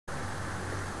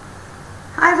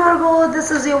Hi Virgo, this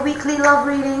is your weekly love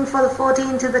reading for the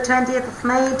 14th to the 20th of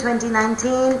May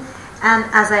 2019, and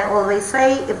as I always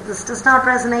say, if this does not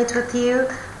resonate with you,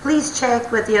 please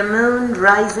check with your moon,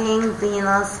 rising,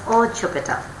 Venus or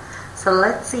Jupiter. So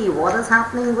let's see what is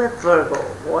happening with Virgo,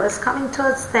 what is coming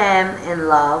towards them in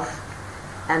love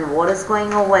and what is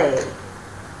going away.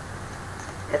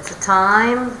 It's a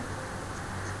time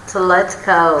to let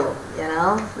go,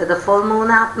 with the full moon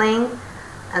happening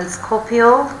and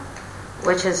Scorpio,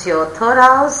 which is your third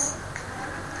house.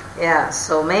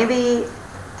 So maybe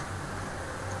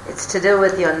it's to do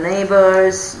with your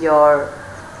neighbors, your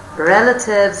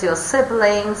relatives, your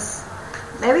siblings.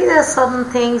 Maybe there are certain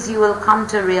things you will come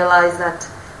to realize, that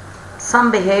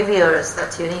some behaviors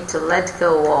that you need to let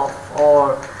go of,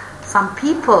 or some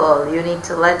people you need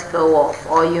to let go of,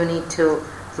 or you need to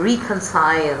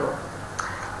reconcile.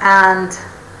 And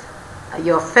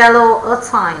your fellow earth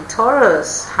sign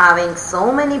Taurus, having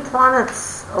so many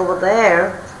planets over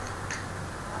there,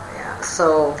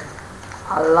 so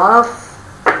a lot of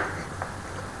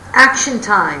action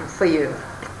time for you.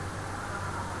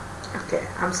 Okay,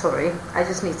 I'm sorry, I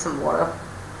just need some water.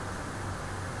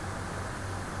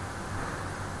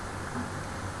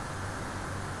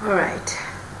 Alright,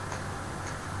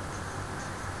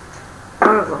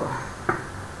 Virgo,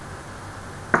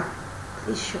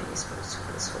 please show me spirits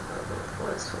for this for Virgo.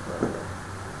 What is for Virgo?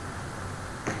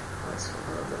 What is for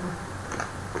Virgo?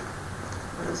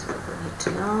 What does Virgo need to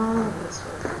know? What does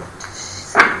Virgo need to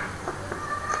see?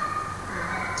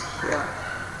 Right here.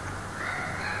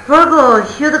 Virgo,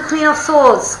 you're the Queen of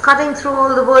Swords, cutting through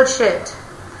all the bullshit.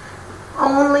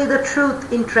 Only the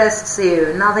truth interests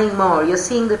you, nothing more. You're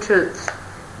seeing the truth.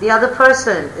 The other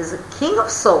person is a King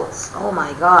of Swords. Oh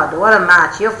my God, what a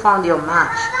match. You've found your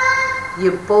match.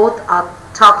 You both are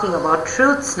talking about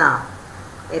truths now.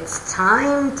 It's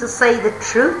time to say the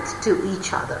truth to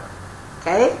each other.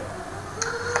 Okay?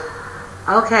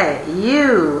 Okay,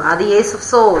 you are the Ace of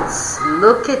Swords.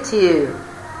 Look at you.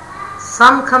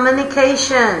 Some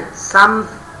communication,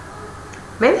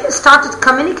 maybe you started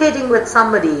communicating with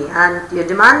somebody and you're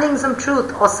demanding some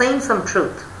truth or saying some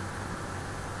truth.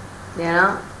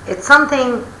 It's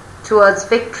something towards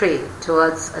victory,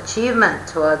 towards achievement,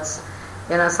 towards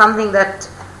something that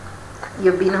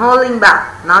you've been holding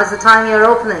back. Now is the time you're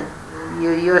opening.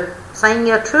 You're saying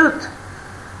your truth,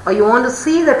 or you want to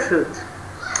see the truth.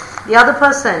 The other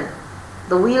person,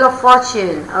 the Wheel of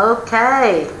Fortune.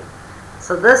 Okay,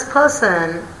 so this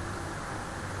person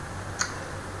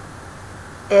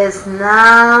is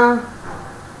now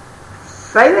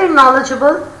very, very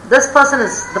knowledgeable.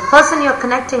 The person you're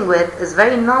connecting with is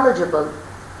very knowledgeable.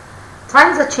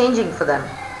 Times are changing for them.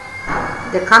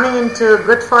 They're coming into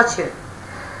good fortune.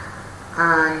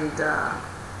 And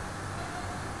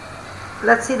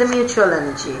let's see the mutual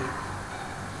energy.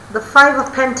 The Five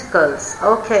of Pentacles.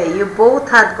 Okay, you both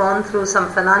had gone through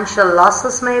some financial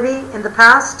losses maybe in the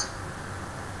past.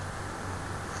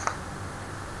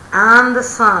 And the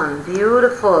Sun.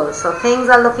 Beautiful. So things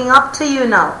are looking up to you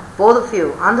now. Both of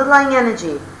you. Underlying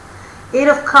energy. Eight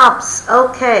of Cups.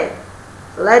 Okay.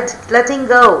 Letting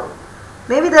go.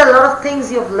 Maybe there are a lot of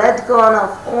things you've let go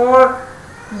of, or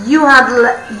you had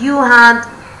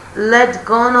let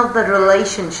go of the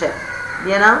relationship.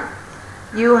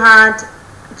 You had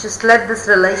just let this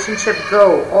relationship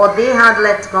go, or they had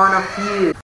let go of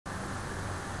you.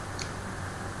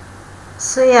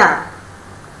 So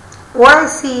what I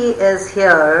see is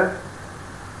here,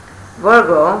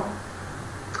 Virgo,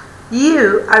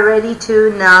 you are ready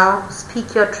to now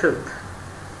speak your truth.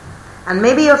 And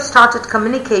maybe you've started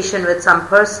communication with some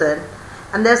person,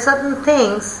 and there are certain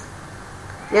things,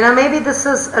 maybe this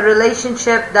is a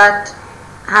relationship that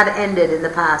had ended in the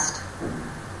past.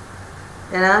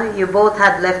 You both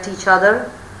had left each other,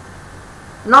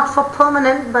 not for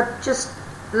permanent, but just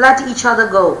let each other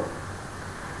go.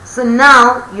 So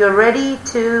now you're ready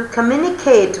to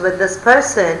communicate with this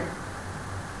person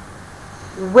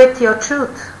with your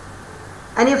truth.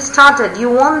 And you've started. You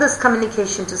want this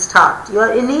communication to start. You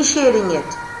are initiating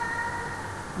it,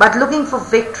 but looking for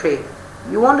victory.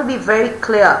 You want to be very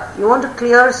clear. You want to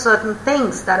clear certain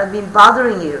things that have been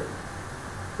bothering you.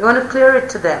 You want to clear it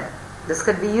to them. This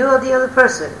could be you or the other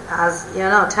person. As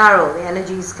tarot, the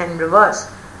energies can reverse.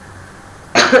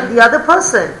 The other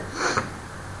person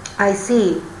I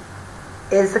see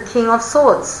is the King of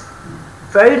Swords.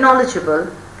 Very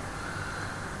knowledgeable.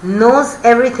 Knows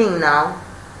everything now.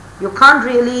 You can't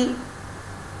really...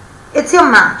 It's your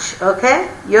match, okay?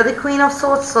 You're the Queen of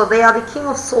Swords, so they are the King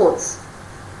of Swords.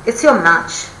 It's your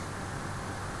match.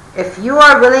 If you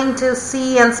are willing to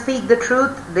see and speak the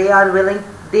truth, they are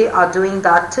doing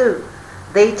that too.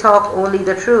 They talk only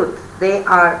the truth. They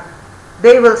are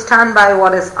They will stand by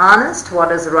what is honest,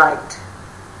 what is right.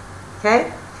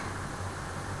 Okay?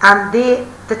 And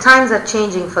the times are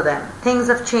changing for them. Things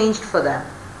have changed for them.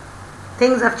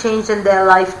 Things have changed in their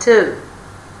life too.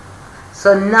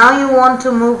 So now you want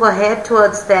to move ahead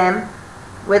towards them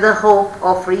with a hope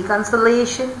of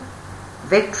reconciliation,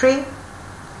 victory.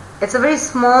 It's a very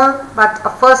small but a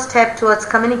first step towards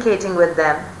communicating with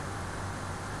them.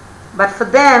 But for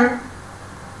them,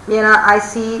 I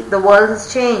see the world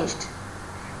has changed.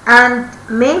 And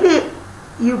maybe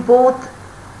you both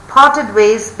parted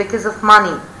ways because of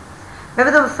money.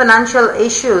 Maybe there were financial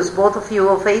issues both of you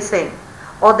were facing,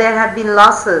 or there had been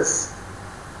losses.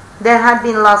 There had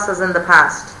been losses in the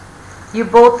past. You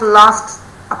both lost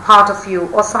a part of you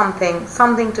or something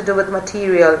to do with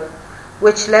material,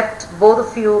 which left both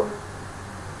of you,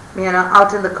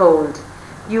 out in the cold.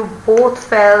 You both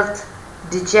felt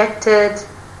dejected.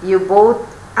 You both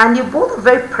are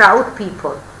very proud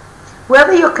people.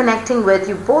 Whoever you're connecting with,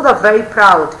 you both are very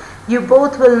proud. You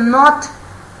both will not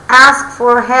ask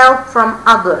for help from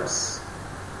others.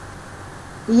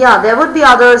 Yeah, there would be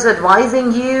others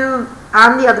advising you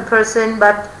and the other person,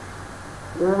 but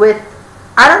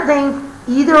I don't think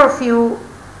either of you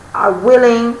are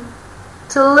willing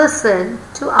to listen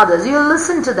to others. You'll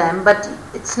listen to them, but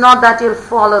it's not that you'll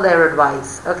follow their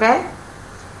advice, okay?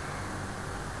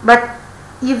 But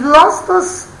you've lost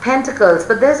those pentacles,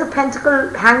 but there's a pentacle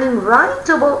hanging right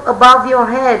above your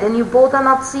head, and you both are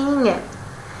not seeing it.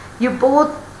 You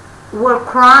both were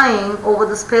crying over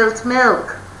the spilt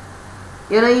milk.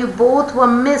 You both were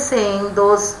missing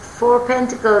those 4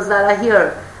 pentacles that are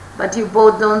here, but you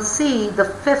both don't see the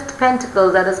 5th pentacle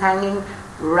that is hanging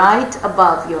right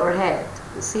above your head.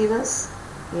 You see this?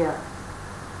 Yeah.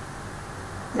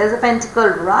 There's a pentacle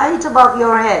right above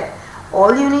your head.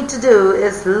 All you need to do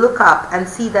is look up and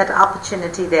see that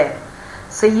opportunity there.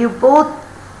 So you both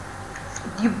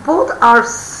are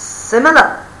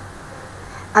similar.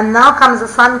 And now comes the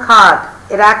Sun card.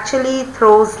 It actually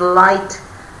throws light.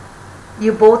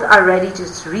 You both are ready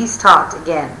to restart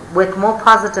again with more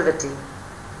positivity.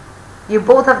 You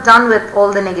both have done with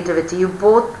all the negativity. You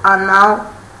both are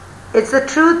now, it's the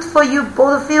truth for you,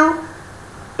 both of you.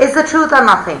 It's the truth or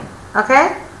nothing.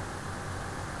 Okay?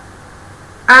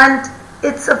 And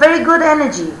it's a very good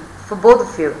energy for both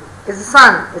of you. It's the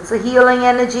Sun. It's a healing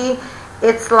energy.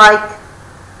 It's like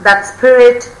that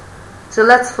spirit. So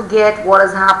let's forget what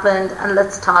has happened and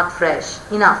let's start fresh.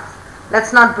 Enough.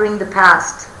 Let's not bring the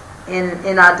past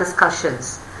in our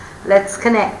discussions. Let's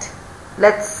connect.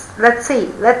 Let's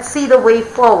see the way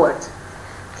forward.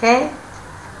 Okay?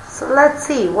 So let's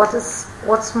see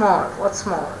what's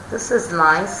more. This is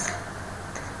nice.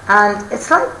 And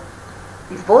it's like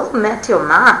you both met your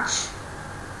match.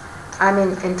 I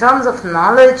mean, in terms of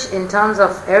knowledge, in terms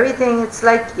of everything, it's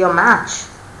like your match.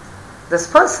 This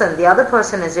person, the other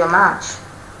person is your match.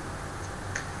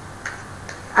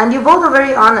 And you both are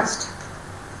very honest.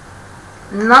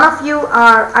 None of you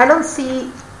are, I don't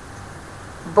see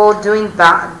both doing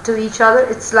bad to each other.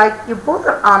 It's like you both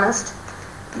are honest.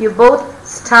 You both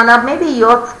stand up. Maybe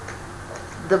your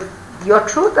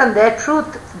truth and their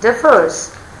truth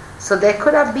differs. So there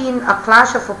could have been a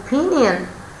clash of opinion,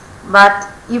 but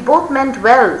you both meant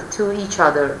well to each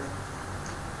other.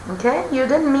 Okay? You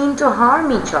didn't mean to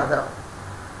harm each other.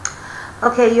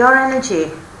 Okay, your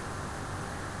energy.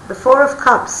 The 4 of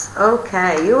Cups.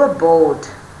 Okay, you were bored.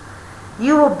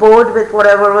 You were bored with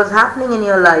whatever was happening in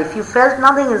your life. You felt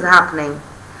nothing is happening.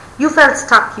 You felt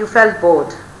stuck. You felt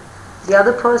bored. The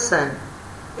other person,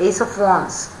 Ace of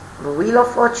Wands. The Wheel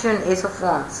of Fortune, Ace of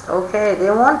Wands. Okay, they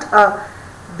want a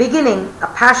beginning, a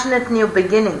passionate new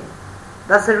beginning.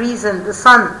 That's the reason. The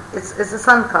Sun, it's a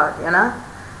Sun card,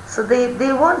 So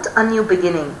they want a new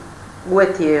beginning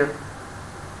with you.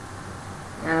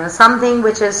 Something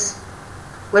which has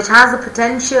the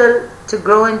potential to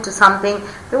grow into something.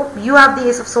 You have the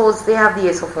Ace of Swords, they have the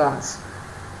Ace of Wands.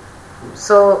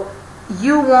 So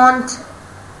you want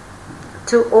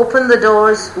to open the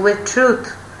doors with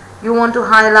truth. You want to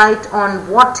highlight on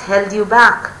what held you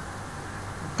back.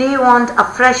 They want a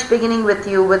fresh beginning with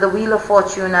you with the Wheel of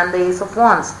Fortune and the Ace of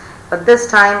Wands. But this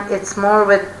time it's more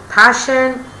with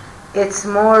passion. It's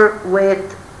more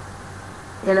with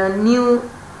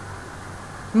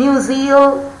new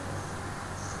zeal,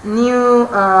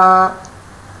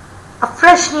 a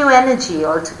fresh new energy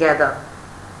altogether.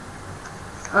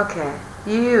 Okay,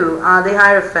 you are the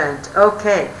Hierophant.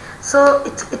 Okay, so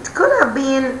it could have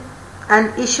been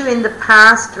an issue in the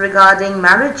past regarding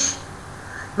marriage.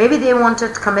 Maybe they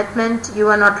wanted commitment, you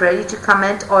were not ready to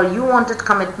commit, or you wanted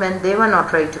commitment, they were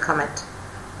not ready to commit.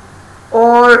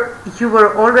 Or you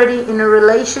were already in a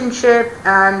relationship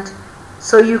and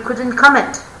so you couldn't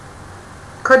commit.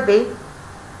 Could be.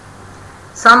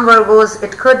 Some Virgos,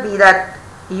 it could be that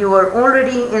you were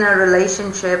already in a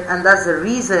relationship and that's the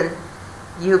reason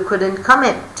you couldn't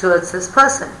commit towards this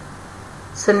person.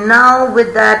 So now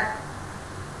with that,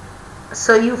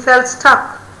 so you felt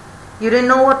stuck. You didn't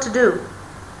know what to do.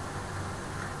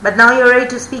 But now you're ready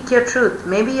to speak your truth.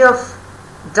 Maybe you've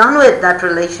done with that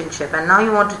relationship and now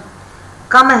you want to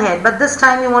come ahead. But this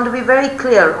time you want to be very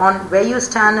clear on where you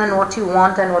stand and what you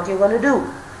want and what you're going to do.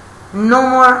 No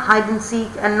more hide and seek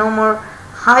and no more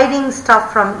hiding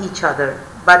stuff from each other,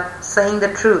 but saying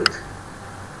the truth.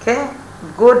 Okay?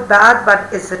 Good, bad,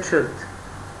 but it's the truth.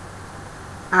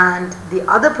 And the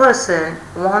other person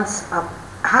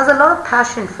has a lot of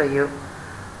passion for you,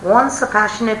 wants a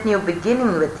passionate new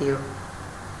beginning with you.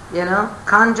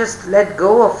 Can't just let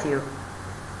go of you.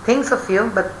 Thinks of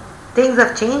you, but things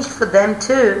have changed for them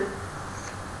too.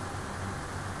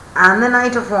 And the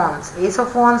Knight of Wands, Ace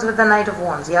of Wands with the Knight of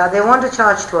Wands. Yeah, they want to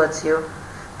charge towards you.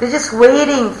 They're just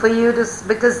waiting for you to,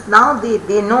 because now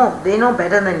they know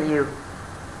better than you.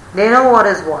 They know what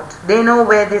is what. They know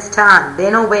where they stand. They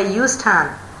know where you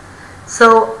stand.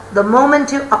 So the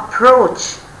moment you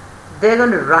approach, they're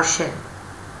going to rush in.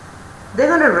 They're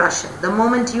going to rush in. The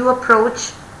moment you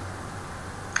approach,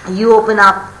 you open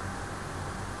up.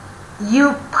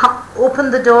 You open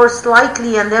the door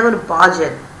slightly and they're going to barge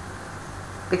in.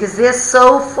 Because they're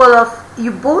so full of,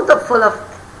 you both are full of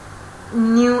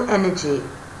new energy.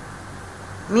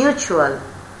 Mutual.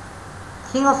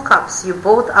 King of Cups, you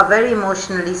both are very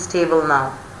emotionally stable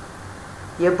now.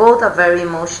 You both are very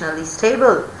emotionally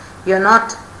stable. You're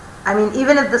not,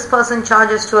 even if this person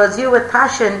charges towards you with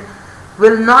passion,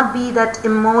 will not be that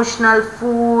emotional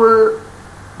fool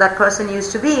that person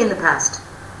used to be in the past.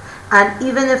 And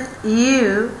even if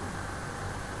you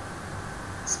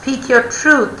speak your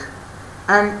truth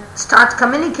and start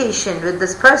communication with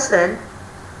this person,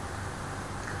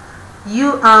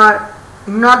 you are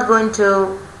not going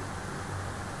to,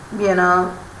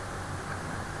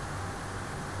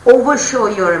 overshow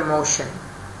your emotion.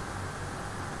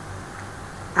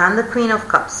 And the Queen of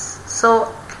Cups.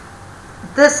 So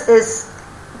this is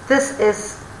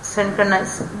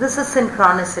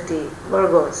synchronicity,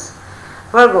 Virgos.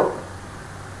 Virgo,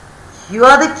 you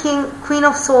are the Queen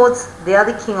of Swords, they are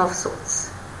the King of Swords.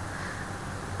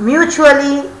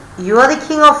 Mutually, you are the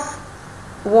King of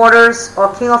Waters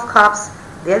or King of Cups,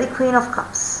 they are the Queen of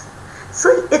Cups. So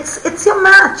it's your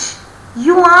match.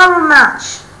 You are a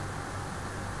match.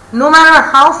 No matter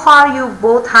how far you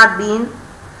both had been,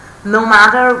 no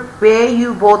matter where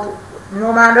you both,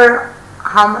 no matter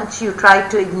how much you tried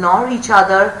to ignore each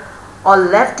other or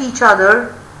left each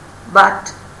other,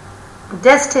 but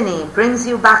destiny brings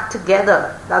you back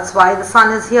together. That's why the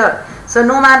sun is here. So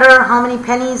no matter how many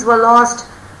pennies were lost,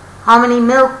 how many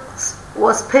milks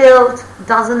was spilled,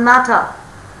 doesn't matter.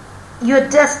 You're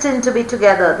destined to be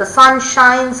together. The sun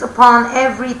shines upon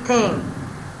everything.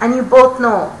 And you both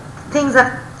know things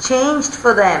have changed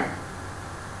for them.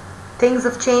 Things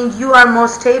have changed. You are more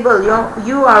stable.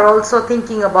 You are also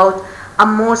thinking about a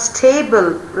more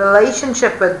stable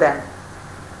relationship with them.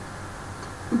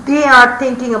 They are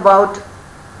thinking about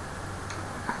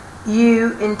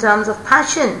you in terms of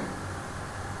passion.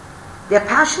 They're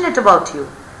passionate about you.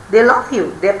 They love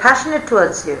you. They're passionate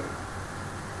towards you.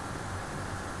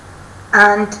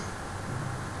 And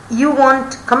you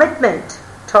want commitment,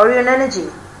 Taurian energy.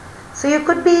 So you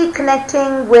could be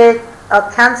connecting with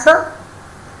a Cancer,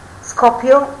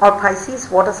 Scorpio or Pisces,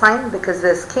 water sign, because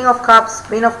there's King of Cups,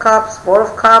 Queen of Cups, Four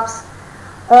of Cups,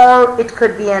 or it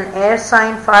could be an air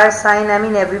sign, fire sign.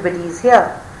 Everybody is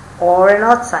here, or an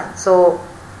earth sign. So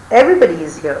everybody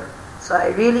is here. So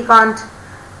I really can't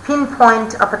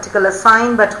pinpoint a particular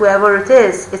sign, but whoever it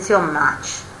is, it's your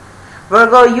match.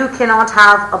 Virgo, you cannot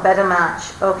have a better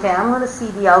match. Okay, I'm going to see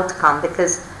the outcome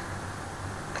because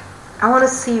I want to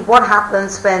see what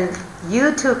happens when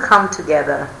you two come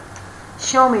together.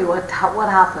 Show me what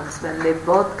happens when they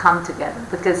both come together,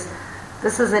 because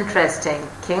this is interesting.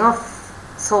 King of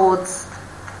Swords,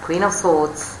 Queen of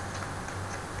Swords,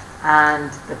 and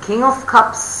the King of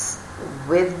Cups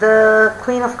with the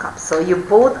Queen of Cups. So you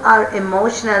both are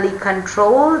emotionally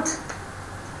controlled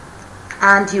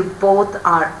and you both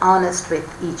are honest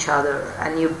with each other,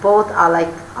 and you both are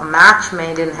like a match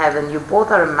made in heaven. You both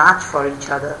are a match for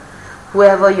each other,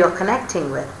 whoever you're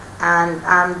connecting with. And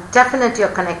I'm definite you're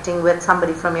connecting with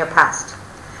somebody from your past.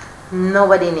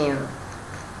 Nobody knew,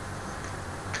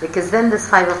 because then this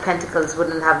Five of Pentacles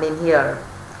wouldn't have been here.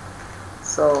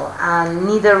 So, and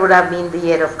neither would have been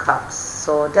the Eight of Cups.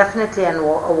 So definitely a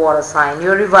water sign.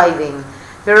 You're reviving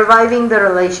the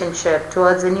relationship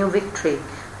towards a new victory.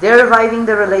 They're reviving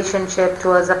the relationship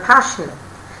towards a passionate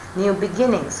new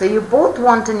beginning. So you both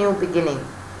want a new beginning.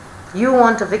 You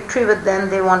want a victory with them,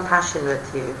 they want passion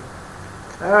with you.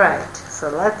 Alright, so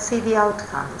let's see the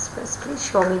outcomes. Please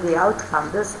show me the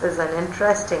outcome. This is an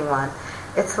interesting one.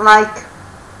 It's like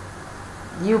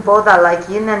you both are like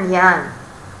yin and yang.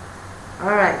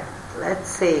 Alright, let's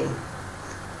see.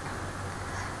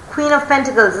 Queen of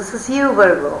Pentacles, this is you,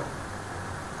 Virgo.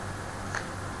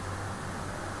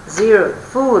 0,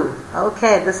 Fool.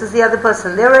 Okay, this is the other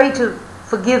person. They're ready to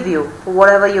forgive you for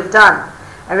whatever you've done.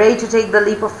 Are ready to take the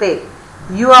leap of faith.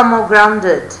 You are more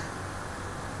grounded.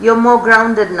 You're more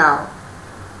grounded now.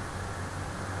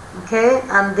 Okay,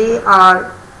 and they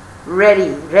are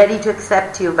ready to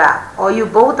accept you back. Or you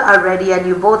both are ready and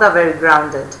you both are very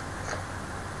grounded.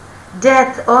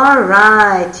 Death,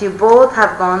 alright, you both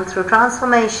have gone through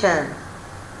transformation.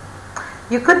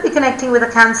 You could be connecting with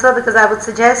a Cancer, because I would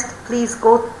suggest please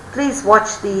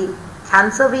watch the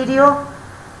Cancer video,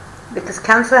 because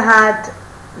Cancer had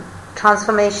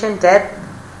transformation, death.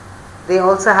 They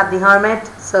also have the Hermit.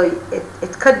 So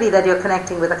it could be that you're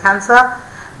connecting with a Cancer,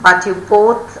 but you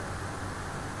both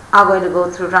are going to go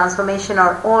through transformation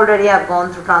or already have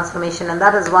gone through transformation, and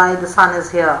that is why the Sun is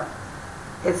here.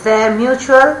 It's there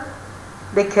mutual,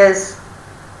 because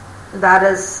that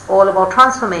is all about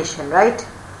transformation, right?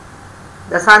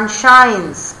 The Sun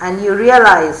shines and you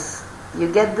realize,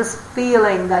 you get this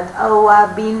feeling that, oh,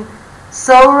 I've been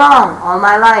so wrong all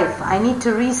my life. I need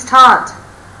to restart.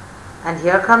 And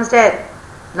here comes death.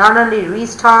 Not only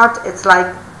restart, it's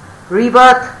like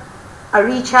rebirth, a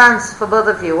re-chance for both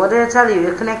of you. What did I tell you?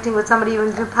 You're connecting with somebody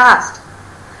even from the past.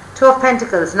 2 of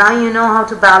Pentacles. Now you know how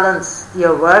to balance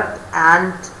your work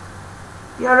and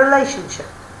your relationship.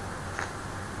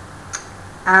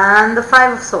 And the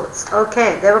 5 of Swords.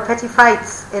 Okay, there were petty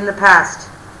fights in the past.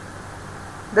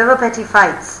 There were petty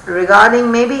fights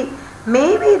regarding maybe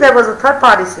there was a third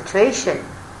party situation.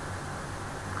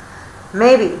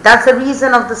 Maybe that's the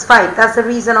reason of this fight. That's the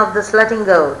reason of this letting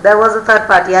go. There was a third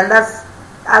party, and that's,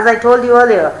 as I told you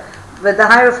earlier, with the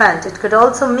Hierophant, it could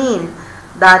also mean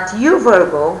that you,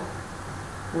 Virgo,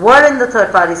 were in the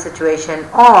third party situation,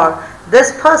 or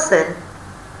this person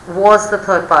was the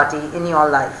third party in your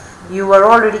life. You were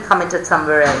already committed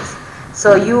somewhere else.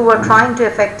 So you were trying to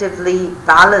effectively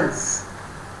balance.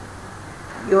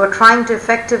 You were trying to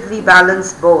effectively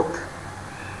balance both.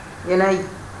 You know,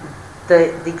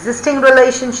 the existing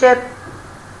relationship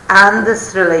and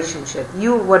this relationship.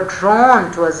 You were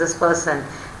drawn towards this person.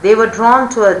 They were drawn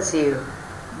towards you.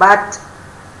 But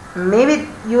maybe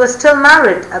you were still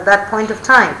married at that point of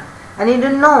time, and you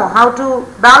didn't know how to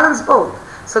balance both.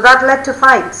 So that led to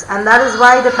fights, and that is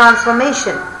why the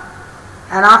transformation.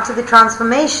 And after the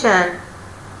transformation,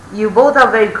 you both are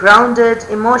very grounded,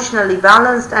 emotionally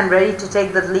balanced, and ready to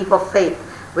take the leap of faith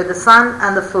with the Sun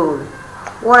and the Fool.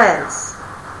 What else?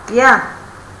 Yeah,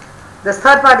 this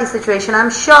third party situation. I'm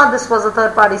sure this was a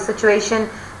third party situation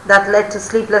that led to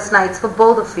sleepless nights for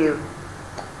both of you.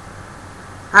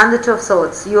 And the 2 of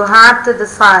Swords. You had to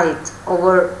decide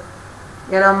over,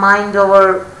 mind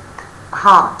over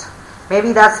heart.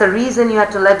 Maybe that's the reason you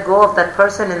had to let go of that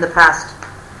person in the past.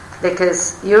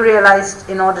 Because you realized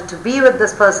in order to be with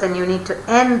this person, you need to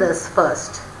end this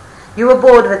first. You were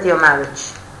bored with your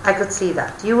marriage. I could see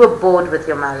that. You were bored with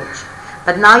your marriage.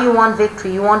 But now you want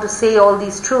victory. You want to say all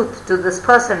these truths to this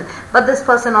person. But this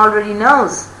person already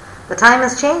knows. The time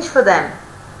has changed for them.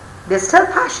 They're still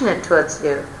passionate towards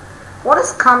you. What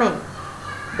is coming?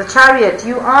 The Chariot.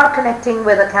 You are connecting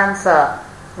with a Cancer.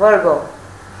 Virgo.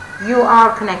 You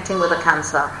are connecting with a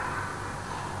Cancer.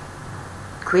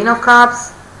 Queen of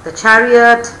Cups. The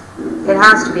Chariot, it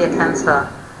has to be a Cancer.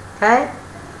 Okay?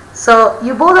 So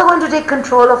you both are going to take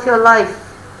control of your life.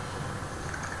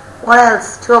 What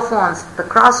else? 2 of Wands. The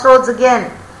Crossroads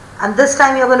again. And this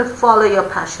time you're going to follow your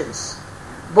passions.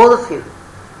 Both of you.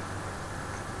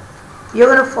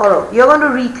 You're going to follow. You're going to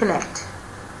reconnect.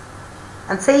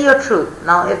 And say your truth.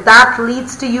 Now if that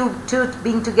leads to you to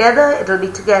being together, it will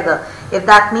be together. If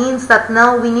that means that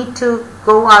no, we need to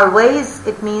go our ways,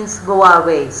 it means go our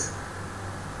ways.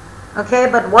 Okay,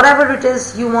 but whatever it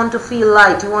is, you want to feel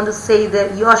light. You want to say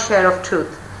that your share of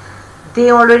truth.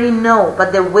 They already know,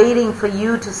 but they're waiting for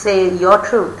you to say your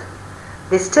truth.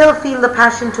 They still feel the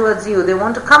passion towards you. They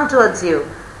want to come towards you.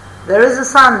 There is a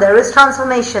Sun. There is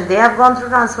transformation. They have gone through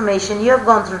transformation. You have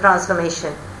gone through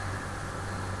transformation.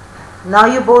 Now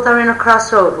you both are in a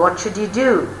crossroad. What should you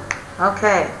do?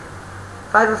 Okay.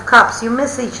 5 of Cups. You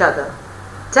miss each other.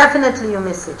 Definitely you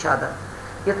miss each other.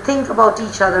 You think about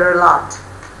each other a lot.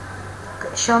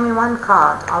 Show me one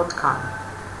card, outcome.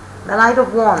 The Knight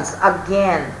of Wands,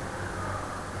 again.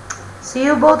 So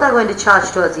you both are going to charge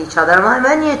towards each other.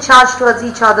 When you charge towards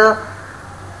each other,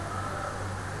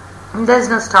 there's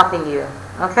no stopping you.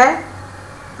 Okay?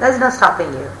 There's no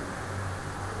stopping you.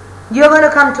 You're going to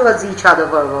come towards each other,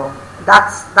 Virgo.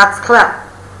 That's clear.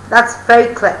 That's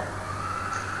very clear.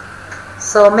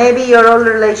 So maybe your old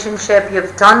relationship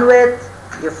you've done with,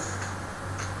 you've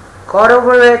got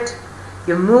over it,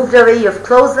 you moved away, you've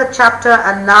closed that chapter,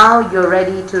 and now you're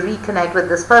ready to reconnect with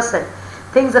this person.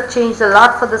 Things have changed a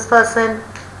lot for this person.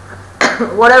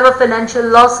 Whatever financial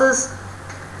losses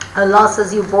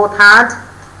you both had,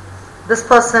 this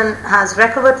person has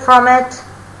recovered from it.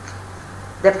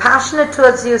 They're passionate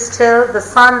towards you still. The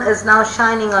sun is now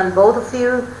shining on both of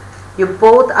you. You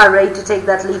both are ready to take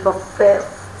that leap of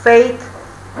faith.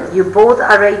 You both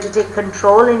are ready to take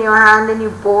control in your hand, and you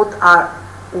both are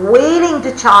waiting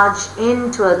to charge in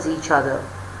towards each other.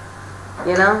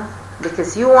 You know,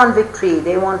 because you want victory,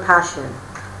 they want passion.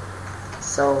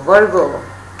 So Virgo,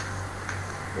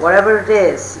 whatever it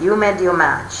is, you met your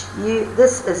match.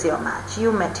 This is your match.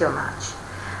 You met your match.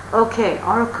 Okay,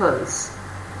 oracles,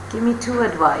 give me 2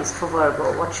 advice for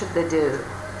Virgo. What should they do?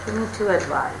 Give me 2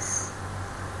 advice.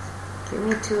 Give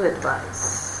me 2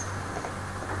 advice.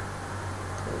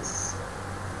 Please.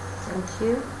 Thank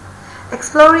you.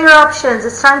 Explore your options.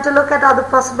 It's time to look at other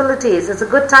possibilities. It's a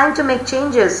good time to make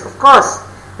changes. Of course,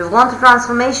 you've gone through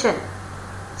transformation.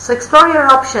 So explore your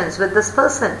options with this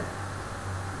person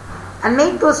and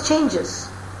make those changes.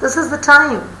 This is the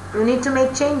time. You need to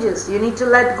make changes. You need to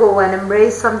let go and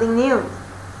embrace something new.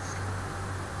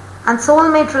 And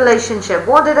soulmate relationship.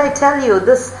 What did I tell you?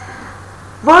 This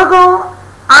Virgo,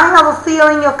 I have a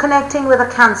feeling you're connecting with a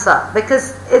Cancer,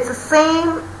 because it's the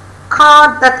same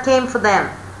card that came for them.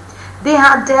 They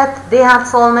had death, they had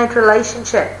soulmate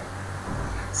relationship.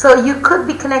 So you could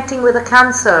be connecting with a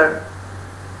Cancer.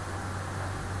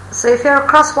 So if you're a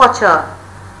cross watcher,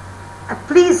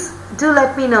 please do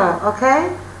let me know,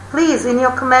 okay? Please, in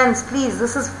your comments, please.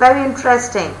 This is very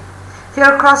interesting. If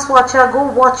you're a cross watcher,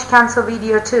 go watch Cancer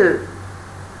video too.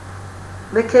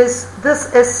 Because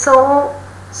this is so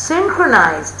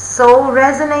synchronized, so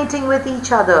resonating with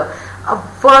each other.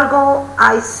 Virgo,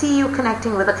 I see you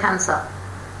connecting with a Cancer.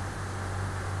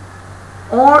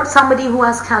 Or somebody who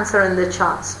has Cancer in the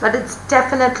charts. But it's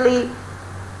definitely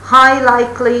high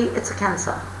likely it's a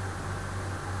Cancer.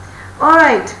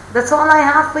 Alright, that's all I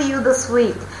have for you this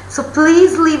week. So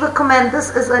please leave a comment.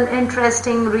 This is an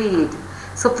interesting read.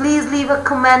 So please leave a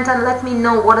comment and let me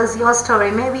know what is your story.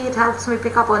 Maybe it helps me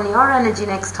pick up on your energy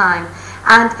next time.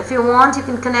 And if you want, you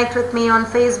can connect with me on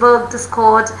Facebook,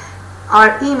 Discord,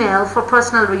 or email for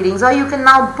personal readings. Or you can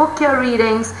now book your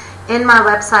readings in my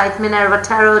website,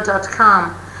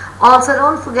 minervatarot.com. Also,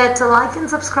 don't forget to like and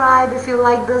subscribe if you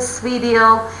like this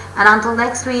video. And until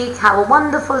next week, have a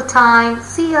wonderful time.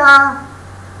 See ya!